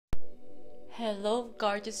Hello,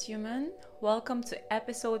 gorgeous human. Welcome to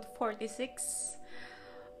episode 46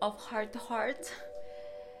 of Heart to Heart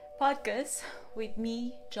podcast with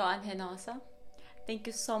me, Joan Henosa. Thank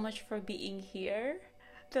you so much for being here.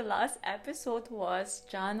 The last episode was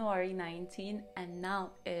January 19 and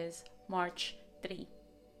now is March 3.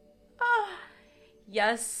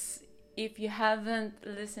 Yes, if you haven't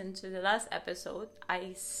listened to the last episode,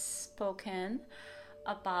 I spoken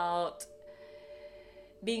about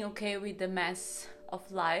being okay with the mess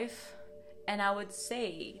of life, and I would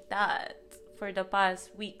say that for the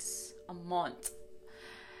past weeks, a month,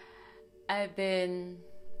 I've been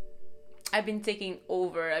taking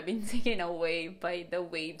over. I've been taken away by the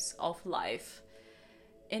waves of life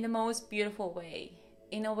in the most beautiful way,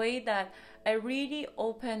 in a way that I really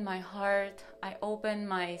open my heart, I open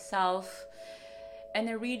myself, and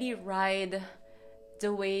I really ride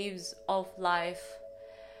the waves of life.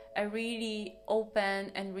 I really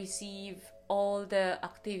open and receive all the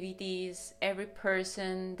activities, every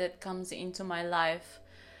person that comes into my life.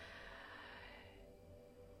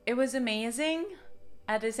 It was amazing.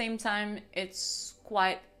 At the same time, it's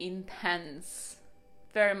quite intense,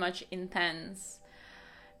 very much intense.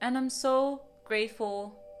 And I'm so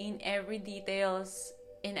grateful in every details,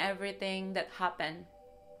 in everything that happened.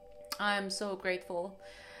 I am so grateful.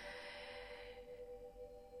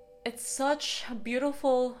 It's such a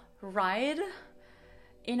beautiful ride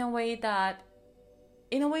in a way that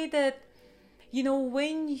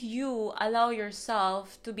when you allow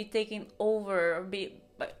yourself to be taken over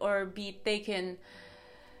or be taken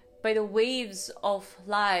by the waves of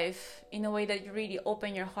life, in a way that you really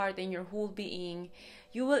open your heart and your whole being,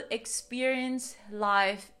 you will experience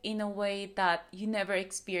life in a way that you never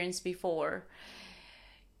experienced before.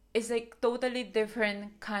 It's like totally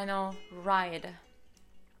different kind of ride.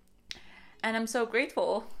 And I'm so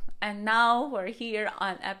grateful. And now we're here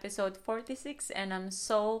on episode 46, and I'm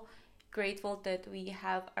so grateful that we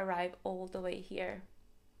have arrived all the way here.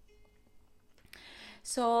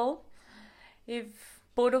 So, if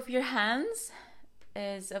both of your hands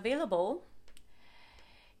is available,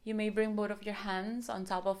 you may bring both of your hands on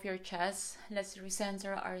top of your chest. Let's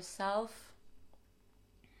recenter ourselves.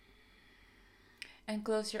 And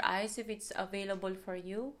close your eyes if it's available for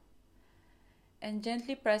you. And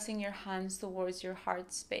gently pressing your hands towards your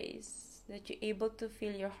heart space, that you're able to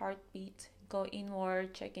feel your heartbeat. Go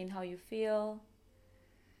inward, check in how you feel.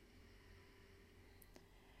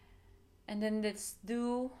 And then let's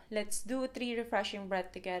do 3 refreshing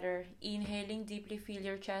breaths together. Inhaling deeply, feel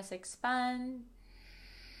your chest expand.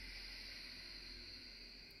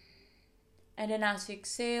 And then as you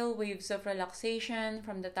exhale, waves of relaxation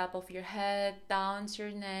from the top of your head, down to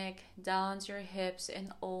your neck, down to your hips,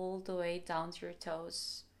 and all the way down to your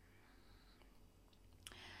toes.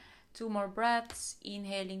 2 more breaths.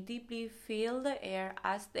 Inhaling deeply, feel the air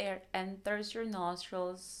as the air enters your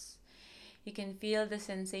nostrils. You can feel the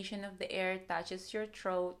sensation of the air touches your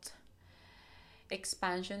throat.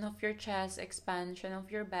 Expansion of your chest, expansion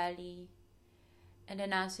of your belly. And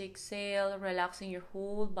then as you exhale, relaxing your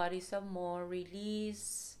whole body some more,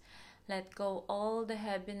 release, let go all the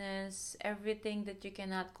heaviness, everything that you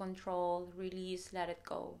cannot control, release, let it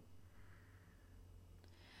go.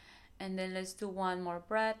 And then let's do 1 more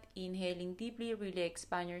breath, inhaling deeply, really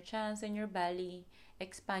expand your chest and your belly,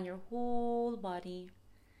 expand your whole body.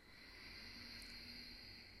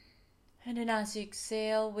 And then as you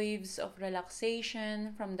exhale, waves of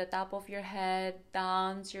relaxation from the top of your head,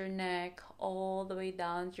 down to your neck, all the way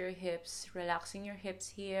down to your hips. Relaxing your hips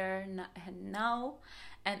here and now,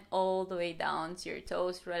 and all the way down to your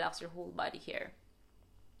toes. Relax your whole body here.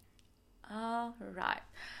 Alright.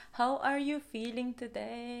 How are you feeling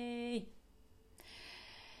today?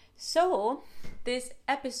 So, this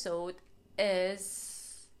episode is...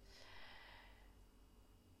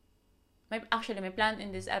 My plan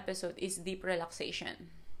in this episode is deep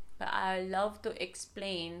relaxation. But I love to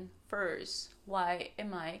explain first why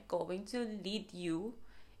am I going to lead you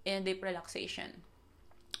in deep relaxation.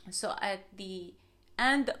 So at the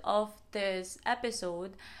end of this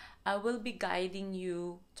episode, I will be guiding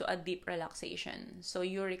you to a deep relaxation. So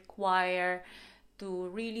you require to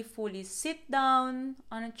really fully sit down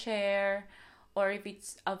on a chair, or if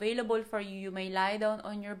it's available for you, you may lie down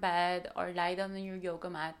on your bed or lie down on your yoga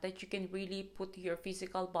mat, that you can really put your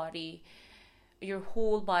physical body, your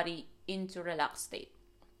whole body into relaxed state.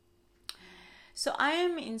 So I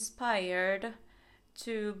am inspired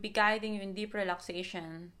to be guiding you in deep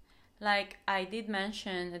relaxation. Like I did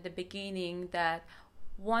mention at the beginning, that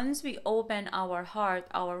once we open our heart,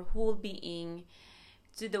 our whole being,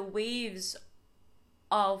 to the waves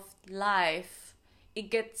of life, it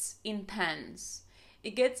gets intense.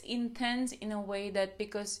 It gets intense in a way that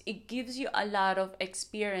because it gives you a lot of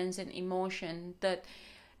experience and emotion that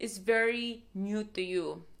is very new to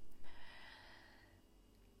you.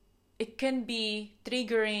 It can be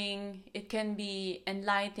triggering, it can be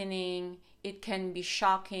enlightening, it can be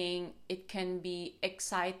shocking, it can be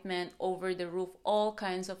excitement over the roof, all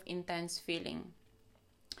kinds of intense feeling.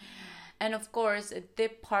 And of course, a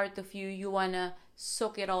deep part of you, you wanna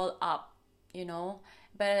soak it all up, you know.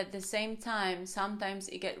 But at the same time, sometimes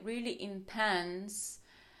it get really intense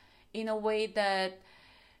in a way that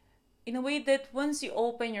once you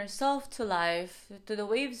open yourself to life, to the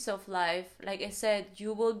waves of life, like I said,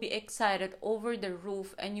 you will be excited over the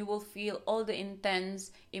roof and you will feel all the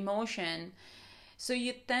intense emotion. So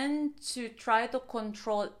you tend to try to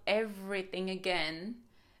control everything again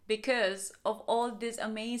because of all this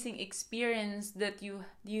amazing experience that you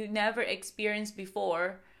never experienced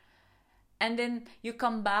before. And then you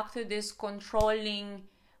come back to this controlling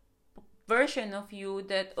version of you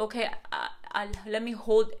that, okay, let me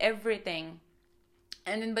hold everything.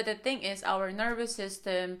 And then, but the thing is, our nervous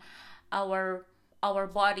system, our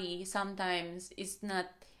body sometimes is not,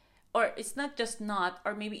 or it's not just not,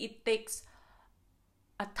 or maybe it takes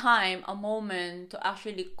a time, a moment to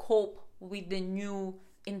actually cope with the new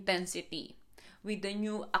intensity, with the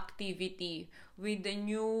new activity, with the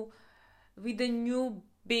new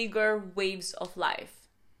bigger waves of life.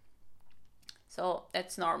 So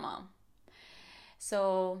that's normal.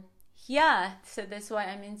 So yeah, so that's why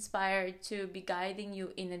I'm inspired to be guiding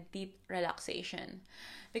you in a deep relaxation.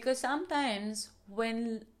 Because sometimes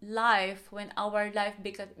when our life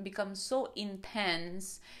becomes so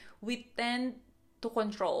intense, we tend to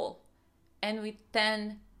control and we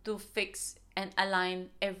tend to fix and align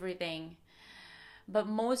everything. But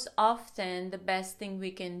most often, the best thing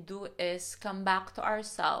we can do is come back to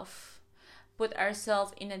ourselves, put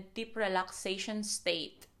ourselves in a deep relaxation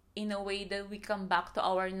state, in a way that we come back to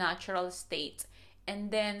our natural state.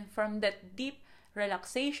 And then from that deep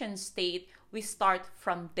relaxation state, we start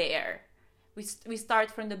from there. We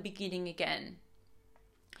start from the beginning again.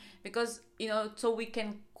 Because, so we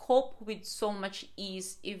can cope with so much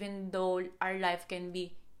ease, even though our life can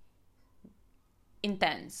be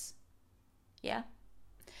intense. Yeah.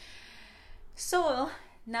 So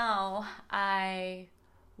now I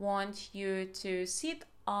want you to sit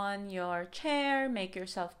on your chair, make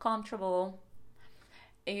yourself comfortable.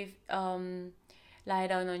 If lie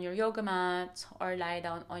down on your yoga mat or lie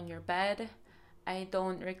down on your bed. I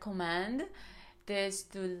don't recommend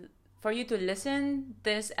for you to listen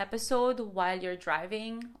this episode while you're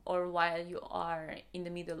driving or while you are in the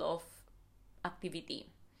middle of activity.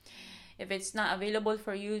 If it's not available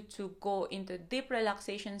for you to go into deep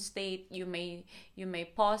relaxation state, you may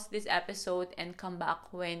pause this episode and come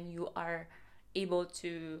back when you are able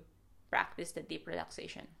to practice the deep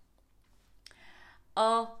relaxation.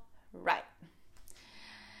 All right.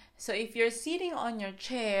 So if you're sitting on your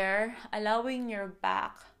chair, allowing your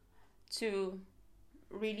back to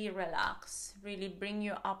really relax, really bring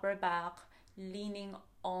your upper back, leaning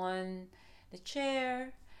on the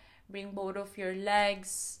chair, bring both of your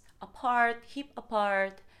legs apart, hip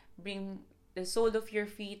apart, bring the sole of your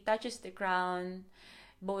feet touches the ground,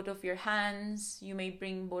 both of your hands, you may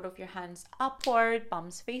bring both of your hands upward,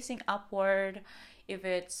 palms facing upward. If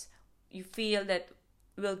you feel that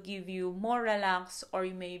will give you more relax, or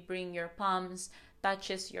you may bring your palms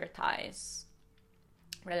touches your thighs,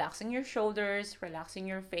 relaxing your shoulders, relaxing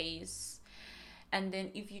your face. And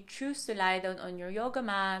then if you choose to lie down on your yoga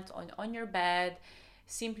mat, on your bed,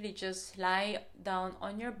 simply just lie down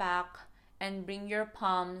on your back and bring your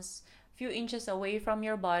palms a few inches away from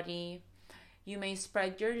your body. You may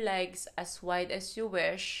spread your legs as wide as you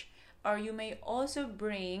wish, or you may also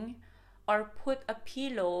bring or put a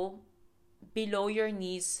pillow below your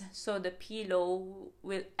knees, so the pillow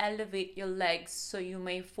will elevate your legs, so you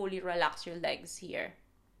may fully relax your legs here.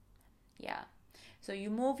 Yeah. So you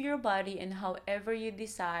move your body in however you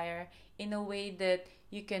desire, in a way that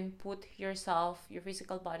you can put your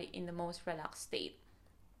physical body, in the most relaxed state.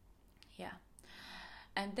 Yeah.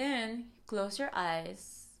 And then close your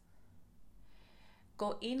eyes.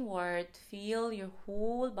 Go inward. Feel your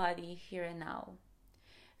whole body here and now.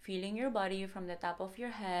 Feeling your body from the top of your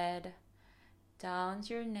head, down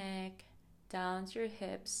to your neck, down to your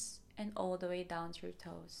hips, and all the way down to your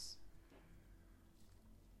toes.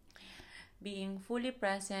 Being fully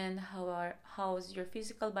present, how's your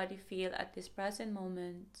physical body feel at this present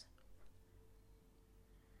moment?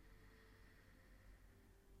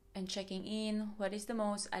 And checking in, what is the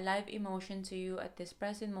most alive emotion to you at this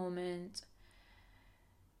present moment?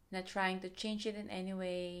 Not trying to change it in any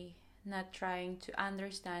way, not trying to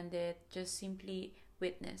understand it, just simply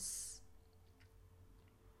witness.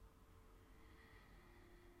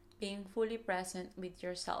 Being fully present with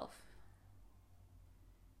yourself.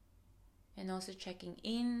 And also checking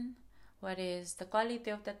in. What is the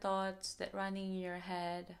quality of the thoughts that running in your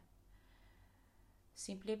head?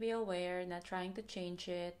 Simply be aware, not trying to change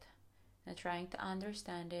it, not trying to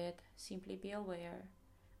understand it. Simply be aware.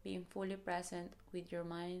 Being fully present with your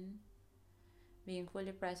mind. Being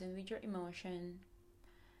fully present with your emotion.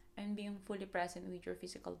 And being fully present with your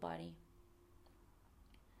physical body.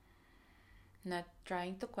 Not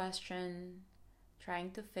trying to question,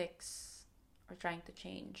 trying to fix, or trying to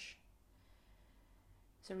change.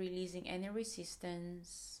 So releasing any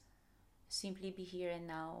resistance, simply be here and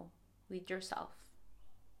now with yourself.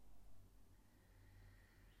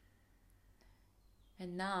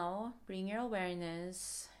 And now, bring your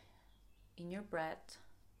awareness in your breath.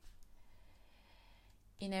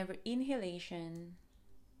 In every inhalation,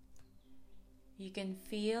 you can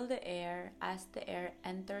feel the air as the air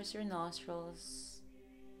enters your nostrils.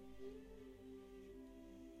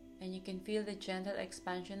 And you can feel the gentle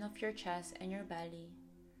expansion of your chest and your belly.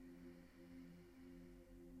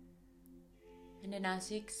 And then as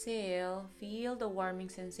you exhale, feel the warming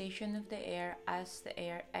sensation of the air as the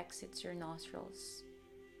air exits your nostrils.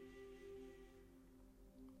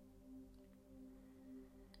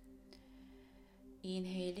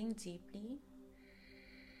 Inhaling deeply.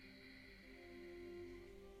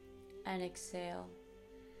 And exhale.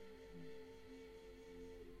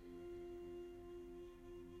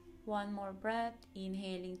 One more breath,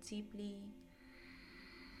 inhaling deeply.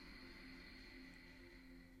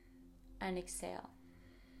 And exhale.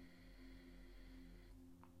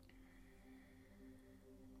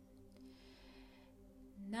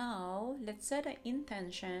 Now, let's set an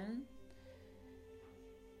intention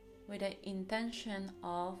with the intention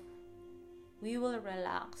of we will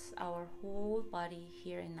relax our whole body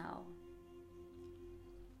here and now.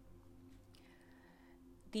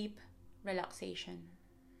 Deep relaxation.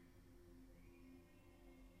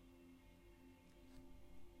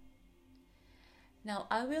 Now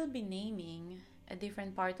I will be naming a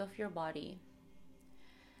different part of your body.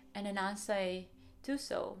 And then as I do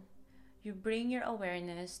so, you bring your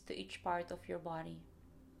awareness to each part of your body.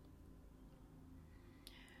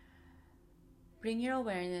 Bring your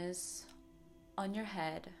awareness on your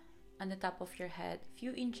head, on the top of your head, a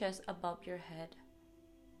few inches above your head.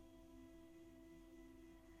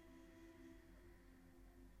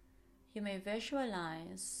 You may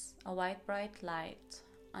visualize a white bright light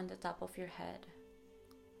on the top of your head.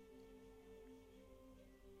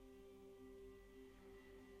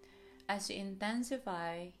 As you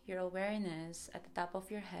intensify your awareness at the top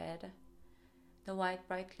of your head, the white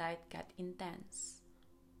bright light got intense.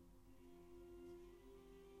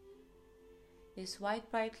 This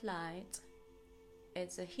white bright light,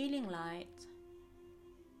 it's a healing light,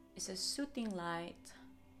 it's a soothing light.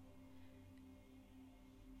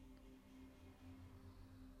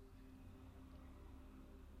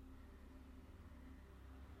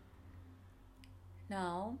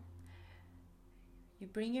 Now, you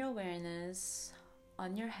bring your awareness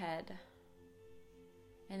on your head,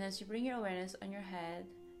 and as you bring your awareness on your head,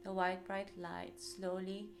 the white bright light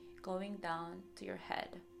slowly going down to your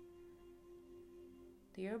head,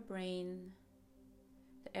 to your brain,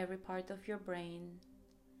 to every part of your brain,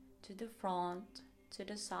 to the front, to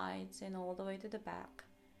the sides, and all the way to the back,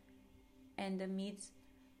 and the mid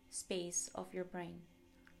space of your brain.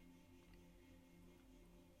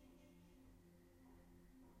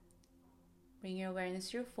 Bring your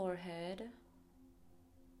awareness to your forehead,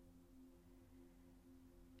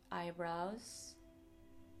 eyebrows,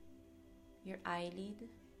 your eyelid,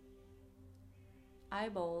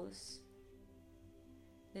 eyeballs,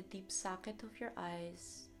 the deep socket of your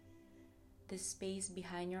eyes, the space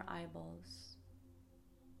behind your eyeballs.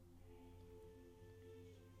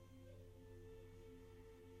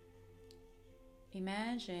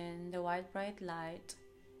 Imagine the white bright light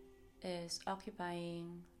is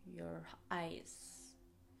occupying your eyes,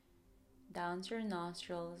 down to your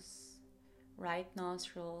nostrils, right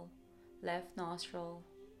nostril, left nostril,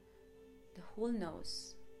 the whole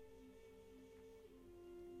nose,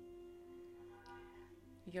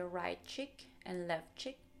 your right cheek and left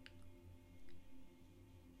cheek,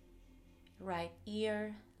 right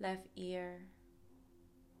ear, left ear,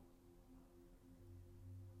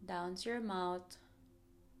 down to your mouth,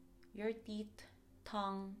 your teeth,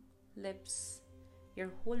 tongue, lips, your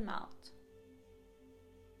whole mouth,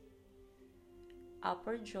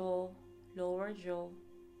 upper jaw, lower jaw,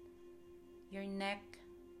 your neck,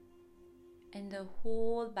 and the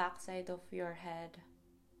whole backside of your head.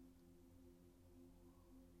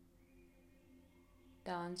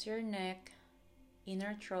 down to your neck,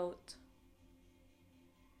 inner throat,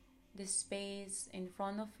 the space in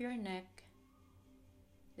front of your neck,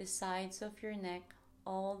 the sides of your neck,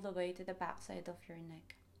 all the way to the back side of your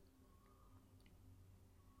neck.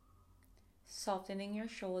 Softening your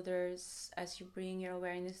shoulders as you bring your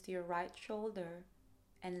awareness to your right shoulder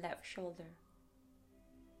and left shoulder.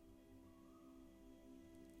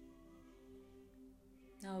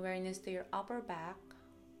 Now awareness to your upper back,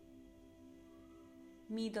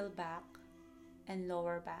 middle back, and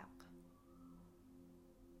lower back.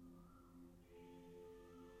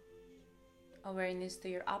 Awareness to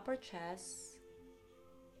your upper chest,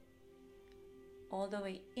 all the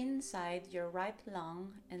way inside your right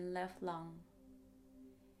lung and left lung,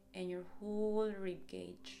 and your whole rib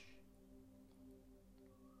cage.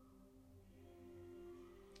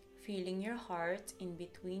 Feeling your heart in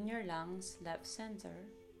between your lungs, left center,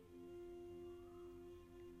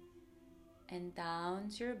 and down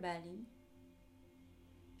to your belly,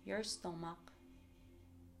 your stomach,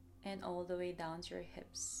 and all the way down to your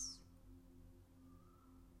hips.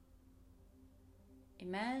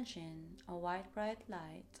 Imagine a white bright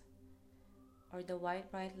light, or the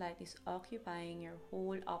white bright light is occupying your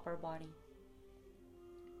whole upper body.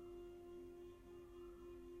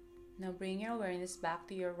 Now bring your awareness back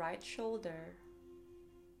to your right shoulder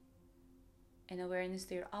and awareness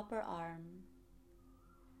to your upper arm,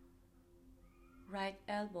 right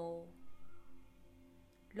elbow,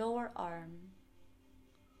 lower arm,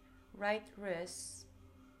 right wrist,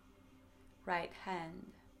 right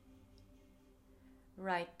hand,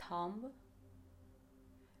 right thumb,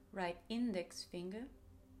 right index finger,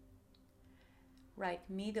 right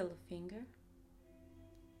middle finger,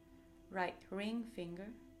 right ring finger,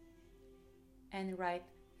 and right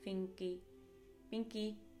pinky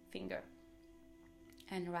finger,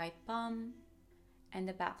 and right palm and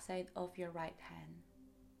the back side of your right hand.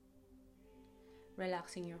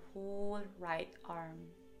 Relaxing your whole right arm.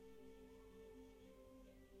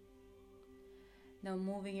 Now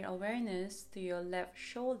moving your awareness to your left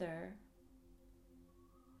shoulder,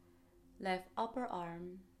 left upper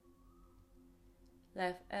arm,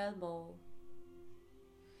 left elbow,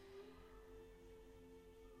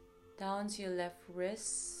 down to your left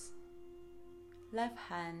wrist, left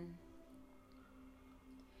hand,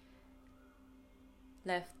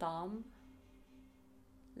 left thumb,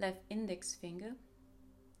 left index finger,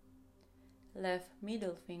 left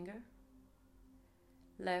middle finger,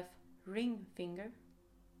 left ring finger,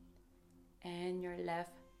 and your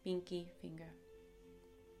left pinky finger.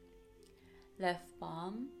 Left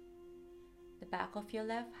palm, the back of your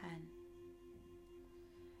left hand.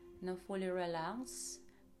 Now fully relax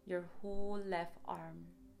your whole left arm.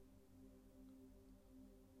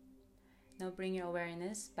 Now bring your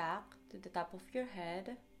awareness back to the top of your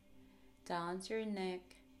head, down to your neck,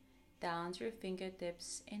 down to your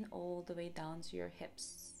fingertips, and all the way down to your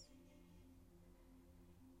hips.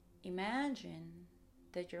 Imagine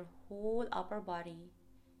that your whole upper body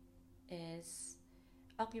is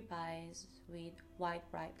occupied with white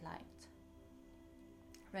bright light,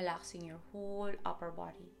 relaxing your whole upper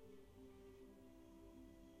body.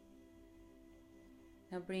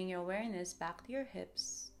 Now bring your awareness back to your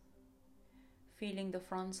hips, feeling the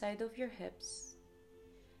front side of your hips,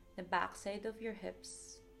 the back side of your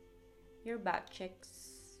hips, your back cheeks,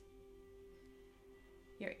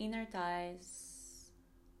 your inner thighs,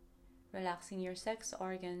 relaxing your sex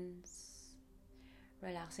organs,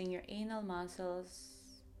 relaxing your anal muscles,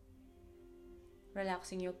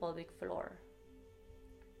 relaxing your pelvic floor.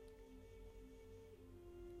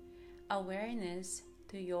 Awareness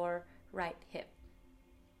to your right hip,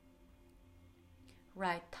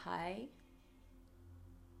 right thigh,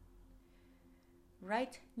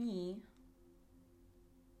 right knee,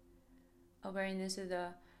 awareness to the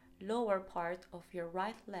lower part of your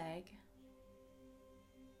right leg,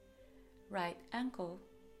 right ankle,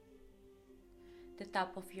 the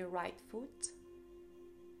top of your right foot,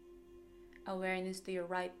 awareness to your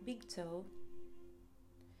right big toe,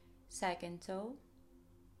 second toe,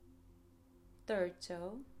 third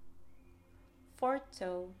toe, fourth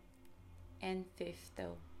toe, and fifth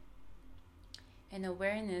toe, and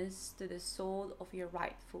awareness to the sole of your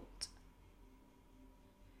right foot.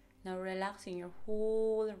 Now relaxing your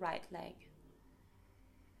whole right leg.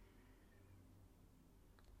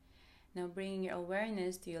 Now bringing your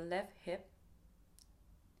awareness to your left hip,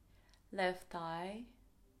 left thigh,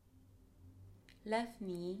 left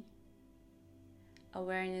knee,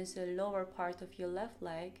 awareness to the lower part of your left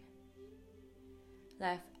leg,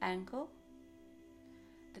 left ankle,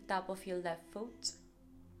 the top of your left foot.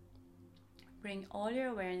 Bring all your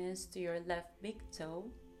awareness to your left big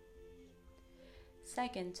toe,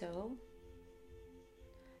 second toe,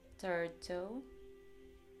 third toe,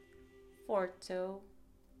 fourth toe,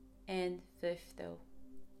 and fifth toe.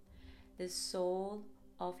 The sole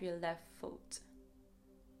of your left foot.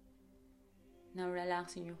 Now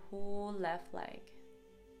relaxing your whole left leg.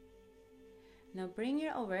 Now bring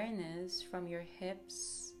your awareness from your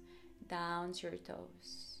hips down to your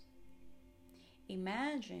toes.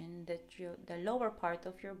 Imagine that the lower part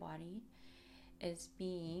of your body is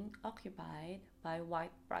being occupied by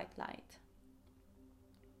white bright light.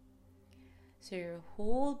 So your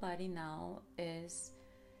whole body now is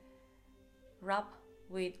wrapped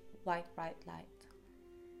with white bright light.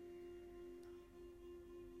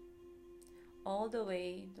 All the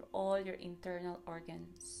way through all your internal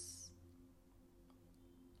organs.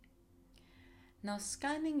 Now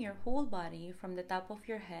scanning your whole body from the top of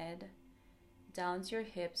your head down to your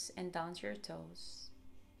hips and down to your toes.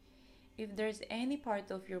 If there's any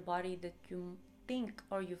part of your body that you think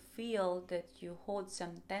or you feel that you hold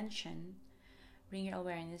some tension, bring your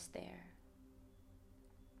awareness there.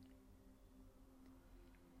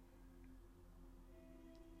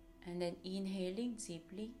 And then inhaling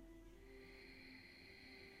deeply.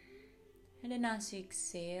 And then as you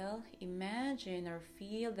exhale, imagine or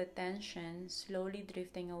feel the tension slowly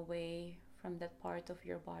drifting away from that part of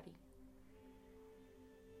your body.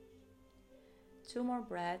 2 more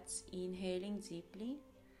breaths, inhaling deeply.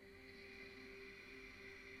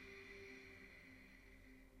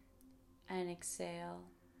 And exhale.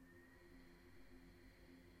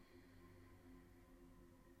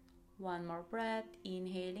 1 more breath,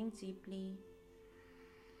 inhaling deeply.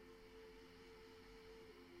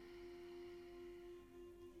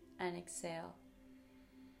 And exhale.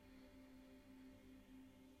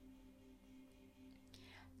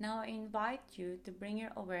 Now I invite you to bring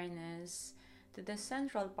your awareness to the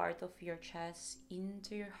central part of your chest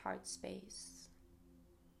into your heart space.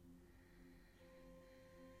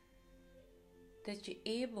 That you're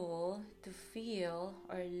able to feel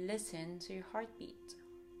or listen to your heartbeat.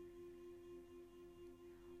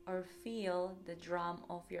 Or feel the drum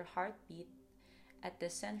of your heartbeat at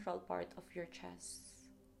the central part of your chest.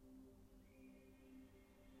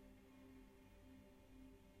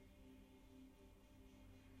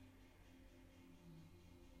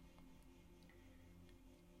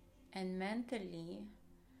 And mentally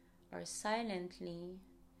or silently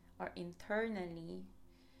or internally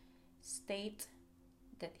state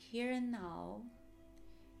that here and now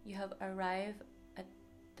you have arrived at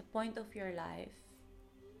the point of your life.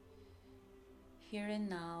 Here and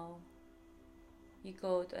now you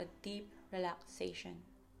go to a deep relaxation.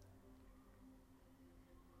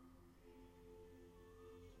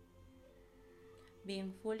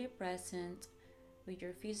 Being fully present with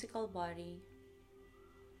your physical body,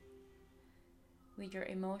 with your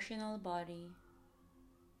emotional body,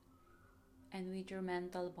 and with your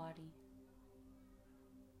mental body.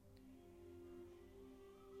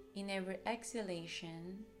 In every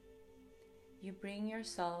exhalation, you bring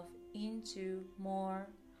yourself into more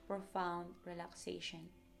profound relaxation.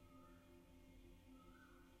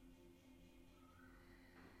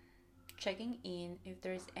 Checking in if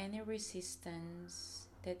there's any resistance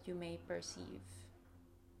that you may perceive.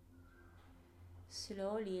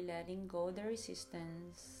 Slowly letting go the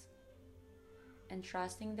resistance and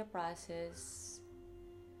trusting the process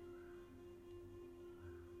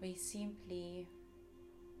by simply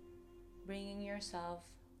bringing yourself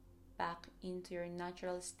back into your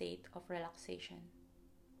natural state of relaxation.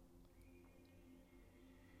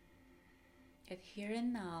 At here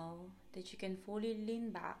and now that you can fully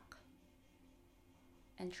lean back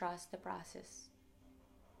and trust the process.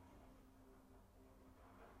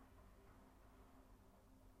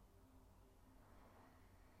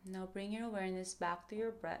 Now bring your awareness back to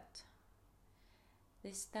your breath.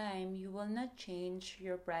 This time, you will not change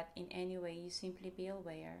your breath in any way. You simply be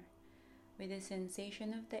aware with the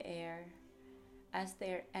sensation of the air as the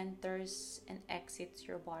air enters and exits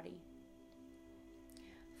your body.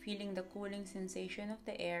 Feeling the cooling sensation of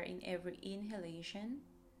the air in every inhalation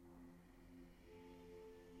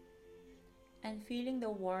and feeling the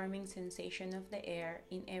warming sensation of the air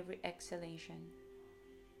in every exhalation.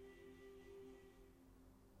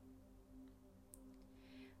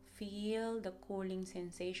 Feel the cooling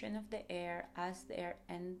sensation of the air as the air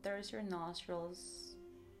enters your nostrils.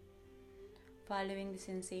 Following the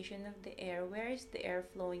sensation of the air, where is the air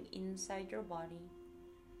flowing inside your body?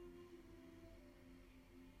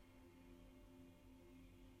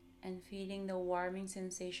 And feeling the warming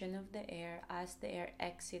sensation of the air as the air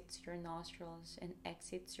exits your nostrils and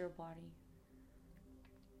exits your body.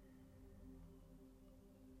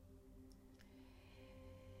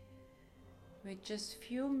 With just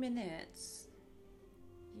few minutes,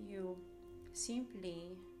 you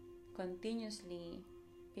simply continuously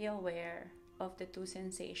be aware of the two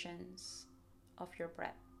sensations of your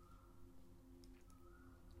breath.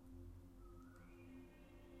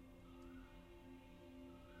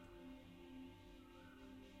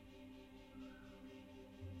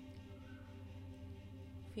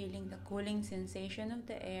 Feeling the cooling sensation of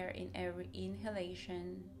the air in every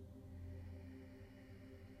inhalation,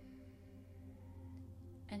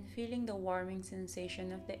 and feeling the warming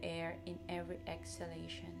sensation of the air in every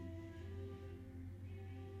exhalation.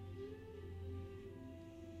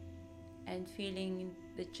 And feeling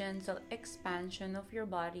the gentle expansion of your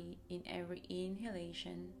body in every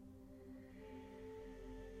inhalation,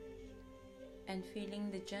 and feeling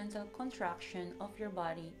the gentle contraction of your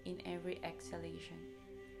body in every exhalation.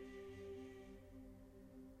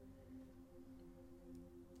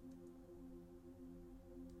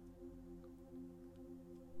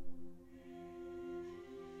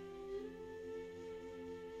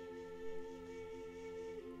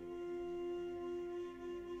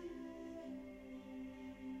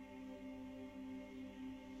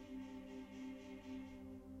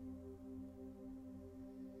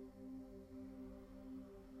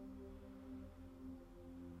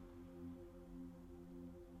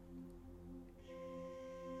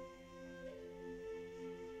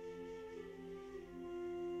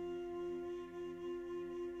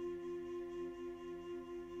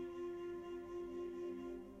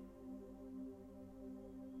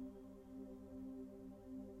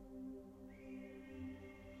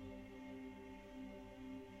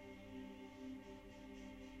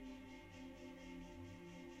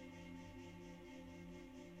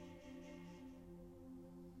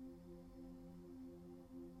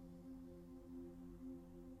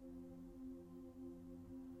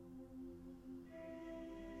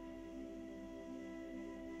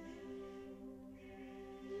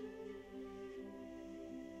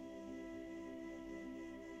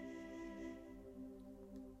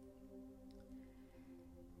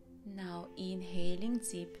 Now inhaling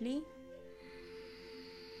deeply,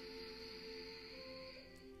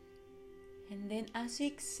 and then as you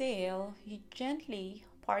exhale, you gently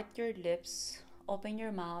part your lips, open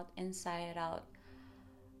your mouth, and sigh it out.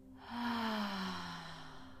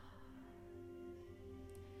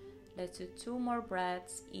 Let's do 2 more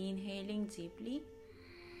breaths, inhaling deeply.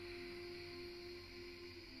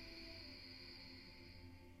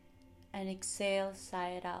 And exhale,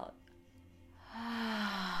 sigh it out.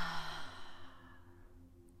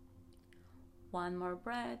 One more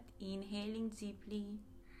breath, inhaling deeply.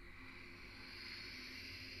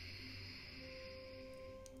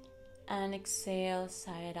 And exhale,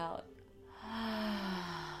 sigh it out.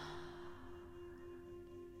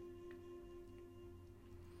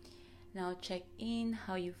 Now check in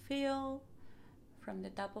how you feel from the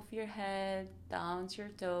top of your head down to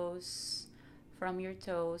your toes, from your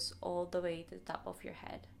toes all the way to the top of your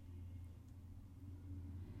head.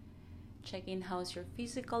 Check in how's your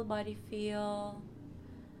physical body feel,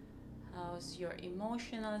 how's your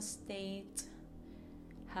emotional state,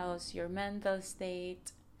 how's your mental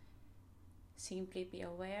state. Simply be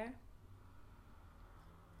aware.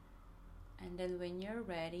 And then when you're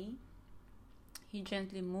ready, you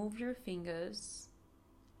gently move your fingers,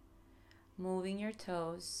 moving your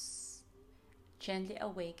toes, gently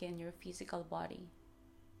awaken your physical body.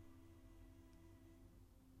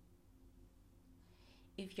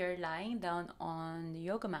 If you're lying down on the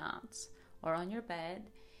yoga mats or on your bed,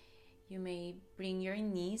 you may bring your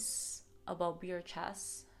knees above your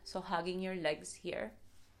chest, so hugging your legs here.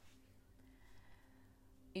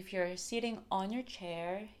 If you're sitting on your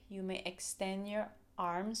chair, you may extend your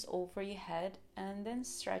arms over your head and then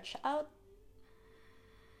stretch out.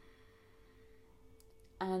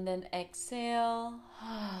 And then exhale.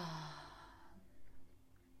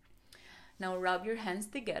 Now rub your hands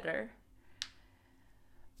together.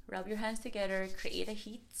 Rub your hands together, create a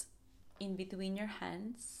heat in between your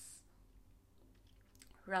hands.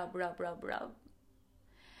 Rub, rub, rub, rub.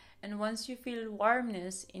 And once you feel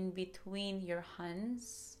warmness in between your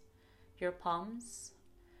hands, your palms,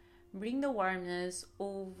 bring the warmness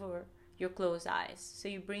over your closed eyes. So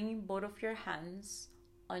you bring both of your hands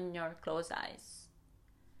on your closed eyes.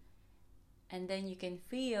 And then you can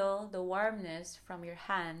feel the warmness from your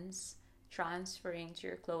hands transferring to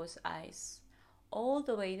your closed eyes, all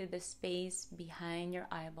the way to the space behind your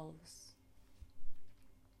eyeballs.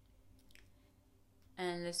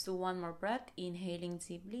 And let's do one more breath, inhaling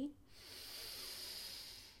deeply.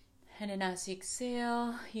 And then as you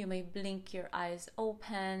exhale, you may blink your eyes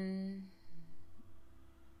open.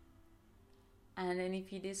 And then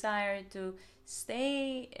if you desire to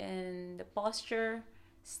stay in the posture,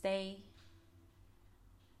 stay.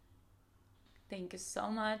 Thank you so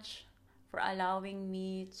much for allowing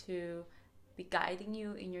me to be guiding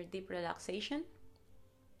you in your deep relaxation.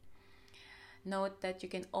 Note that you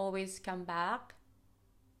can always come back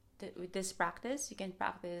with this practice. You can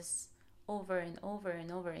practice over and over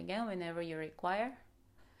and over again whenever you require.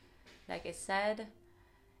 Like I said,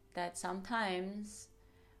 that sometimes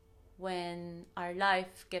when our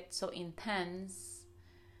life gets so intense,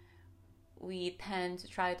 we tend to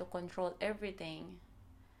try to control everything.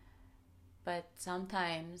 But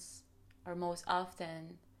sometimes, or most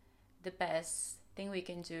often, the best thing we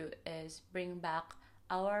can do is bring back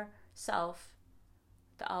our self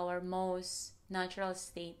to our most natural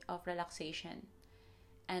state of relaxation.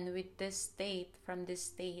 And with this state, from this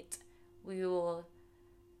state, we will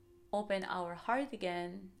open our heart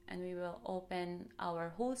again, and we will open our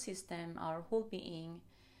whole system, our whole being,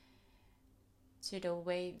 to the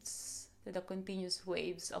waves, to the continuous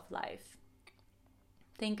waves of life.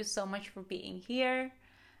 Thank you so much for being here.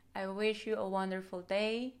 I wish you a wonderful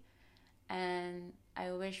day, and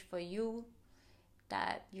I wish for you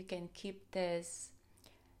that you can keep this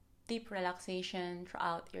deep relaxation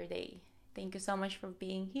throughout your day. Thank you so much for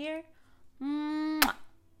being here. Mwah.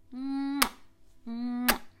 Mwah.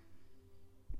 Mwah.